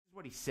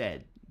what he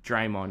said,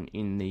 Draymond,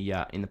 in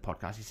the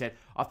podcast. He said,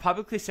 "I've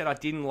publicly said I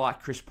didn't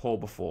like Chris Paul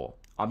before.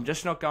 I'm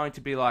just not going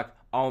to be like,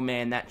 oh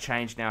man, that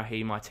changed now,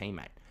 he my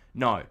teammate.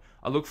 No,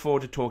 I look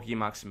forward to talking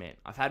amongst men.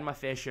 I've had my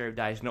fair share of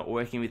days not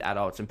working with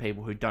adults and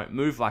people who don't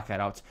move like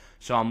adults,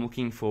 so I'm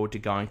looking forward to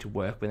going to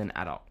work with an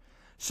adult."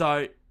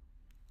 So,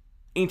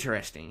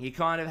 interesting. He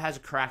kind of has a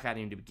crack at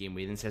him to begin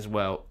with and says,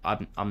 well,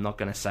 I'm not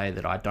going to say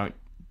that I don't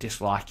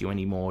dislike you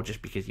anymore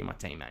just because you're my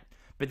teammate.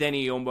 But then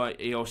he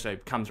also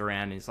comes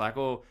around and is like,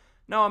 oh,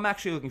 no, I'm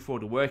actually looking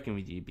forward to working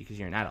with you because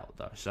you're an adult,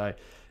 though. So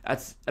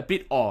that's a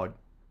bit odd.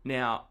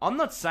 Now, I'm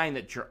not saying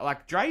that,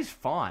 Dre's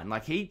fine.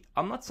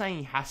 I'm not saying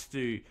he has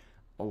to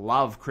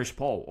love Chris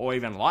Paul or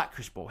even like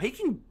Chris Paul. He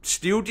can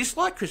still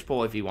dislike Chris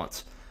Paul if he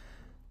wants.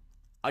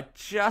 I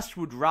just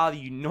would rather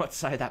you not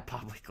say that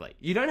publicly.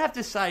 You don't have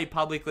to say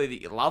publicly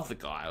that you love the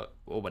guy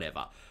or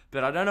whatever.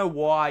 But I don't know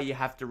why you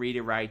have to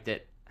reiterate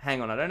that,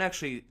 hang on, I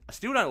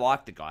still don't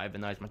like the guy,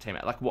 even though he's my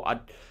teammate.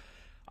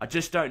 I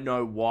just don't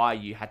know why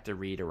you had to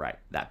reiterate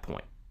that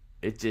point.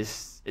 It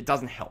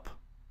doesn't help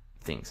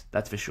things,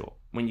 that's for sure.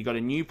 When you got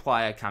a new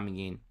player coming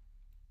in,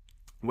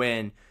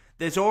 when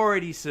there's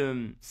already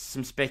some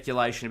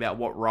speculation about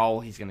what role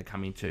he's going to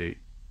come into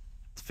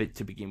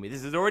to begin with.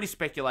 There's already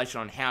speculation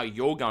on how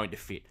you're going to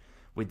fit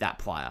with that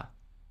player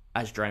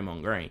as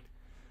Draymond Green.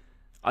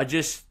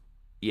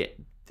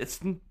 It's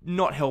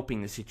not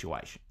helping the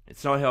situation.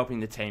 It's not helping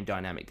the team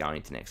dynamic going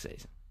into next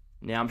season.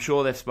 Now, I'm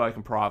sure they've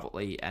spoken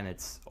privately and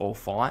it's all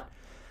fine,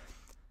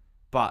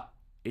 but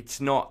it's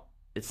not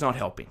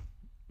helping.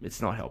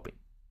 It's not helping.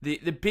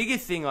 The bigger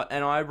thing,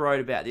 and I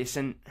wrote about this,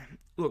 and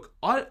look,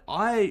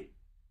 I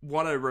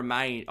want to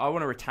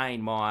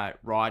retain my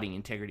writing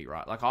integrity,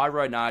 right? Like, I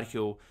wrote an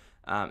article,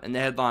 and the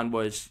headline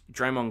was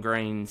Draymond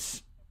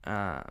Green's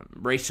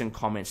recent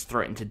comments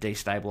threaten to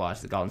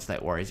destabilize the Golden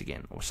State Warriors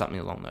again, or something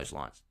along those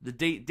lines. The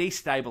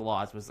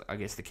destabilize was, I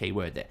guess, the key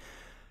word there.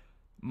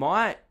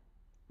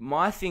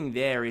 My thing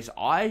there is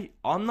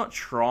I'm not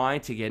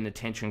trying to get an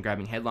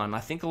attention-grabbing headline. I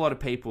think a lot of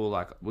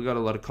people, we got a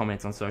lot of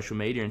comments on social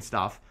media and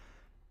stuff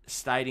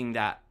stating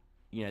that,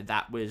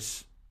 that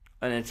was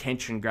an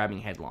attention-grabbing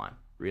headline,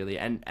 really.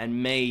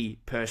 And me,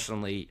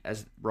 personally,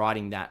 as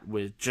writing that,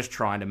 was just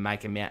trying to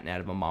make a mountain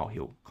out of a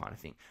molehill kind of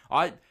thing.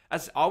 I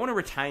want to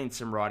retain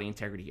some writing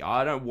integrity.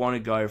 I don't want to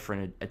go for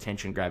an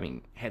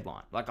attention-grabbing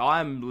headline.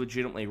 I'm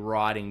legitimately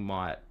writing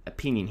my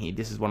opinion here.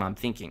 This is what I'm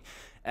thinking.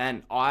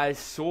 And I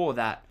saw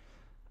that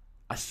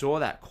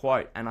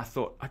quote, and I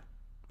thought,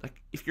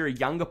 if you're a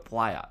younger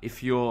player,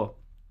 if you're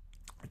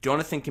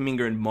Jonathan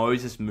Kuminga and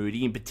Moses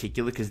Moody in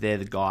particular, because they're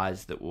the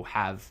guys that will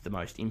have the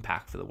most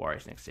impact for the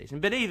Warriors next season,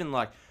 but even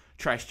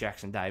Trace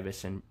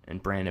Jackson-Davis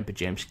and Brandon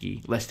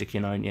Pajemski, Lester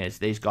Quinones,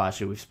 these guys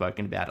who we've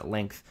spoken about at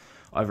length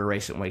over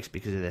recent weeks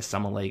because of their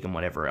summer league and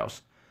whatever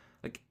else.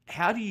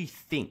 How do you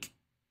think,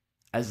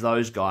 as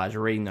those guys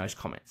are reading those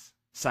comments,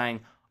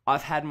 saying,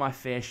 I've had my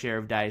fair share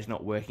of days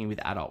not working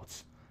with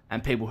adults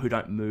and people who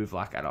don't move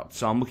like adults,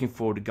 so I'm looking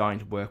forward to going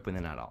to work with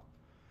an adult?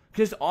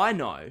 Because I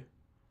know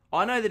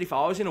that if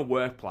I was in a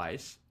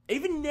workplace,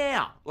 even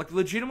now,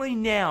 legitimately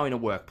now in a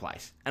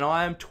workplace, and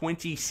I am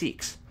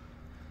 26,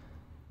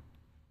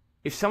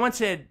 if someone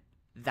said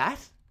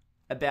that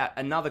about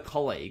another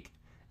colleague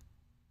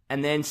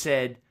and then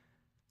said,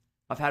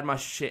 I've had my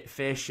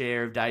fair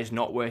share of days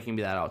not working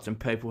with adults and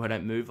people who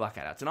don't move like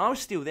adults, and I was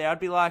still there, I'd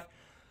be like,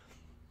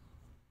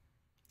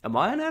 am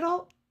I an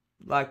adult?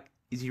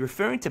 Is he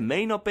referring to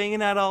me not being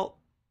an adult?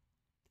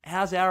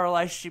 How's our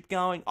relationship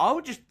going? I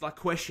would just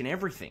question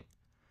everything.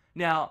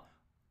 Now,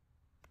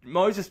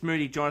 Moses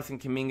Moody, Jonathan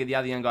Kuminga, the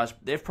other young guys,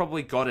 they've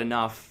probably got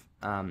enough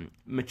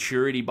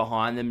maturity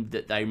behind them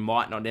that they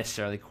might not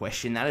necessarily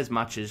question that as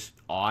much as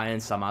I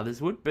and some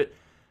others would. But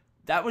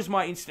that was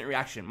my instant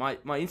reaction.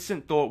 My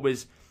instant thought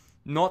was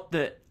not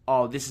that,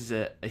 this is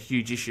a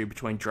huge issue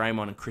between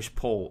Draymond and Chris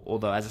Paul,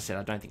 although, as I said,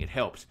 I don't think it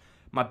helps.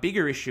 My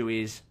bigger issue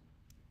is,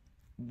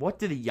 what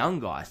do the young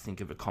guys think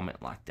of a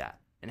comment like that?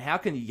 And how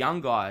can the young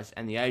guys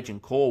and the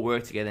agent core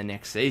work together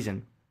next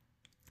season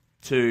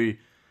to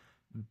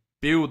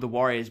build the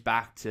Warriors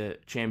back to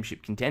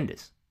championship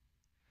contenders?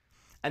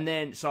 And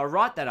then, so I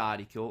write that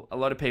article. A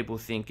lot of people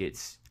think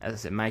it's, as I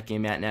said, making a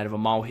mountain out of a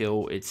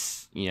molehill.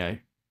 It's, an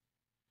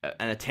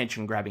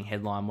attention-grabbing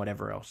headline,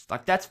 whatever else.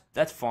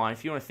 That's fine.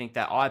 If you want to think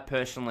that, I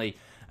personally,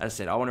 as I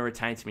said, I want to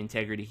retain some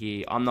integrity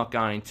here. I'm not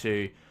going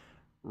to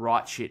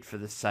write shit for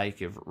the sake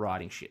of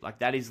writing shit.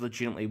 That is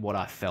legitimately what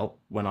I felt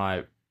when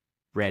I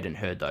read and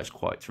heard those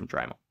quotes from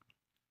Draymond.